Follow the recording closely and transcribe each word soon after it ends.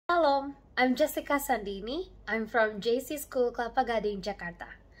I'm Jessica Sandini. I'm from JC School Kelapa, Gading,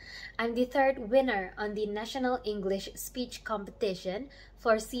 Jakarta. I'm the third winner on the National English Speech Competition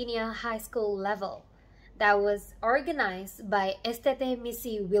for senior high school level that was organized by STT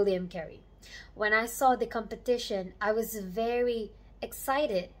Misi Carey. When I saw the competition, I was very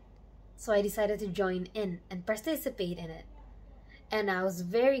excited, so I decided to join in and participate in it. And I was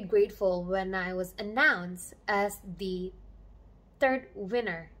very grateful when I was announced as the third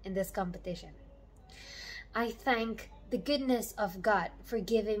winner in this competition. I thank the goodness of God for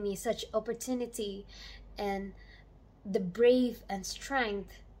giving me such opportunity and the brave and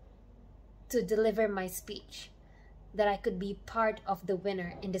strength to deliver my speech, that I could be part of the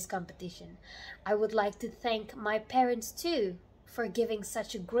winner in this competition. I would like to thank my parents too for giving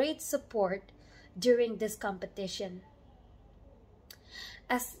such great support during this competition.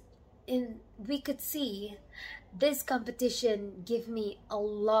 We could see, this competition gave me a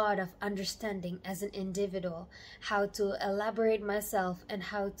lot of understanding as an individual, how to elaborate myself and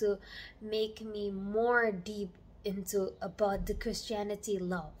how to make me more deep into about the Christianity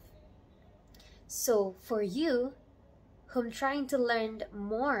love. So for you, whom trying to learn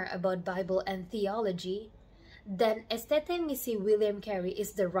more about Bible and theology, then STT Misi Carey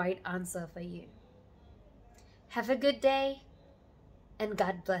is the right answer for you. Have a good day, and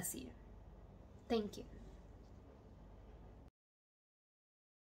God bless you. Thank you.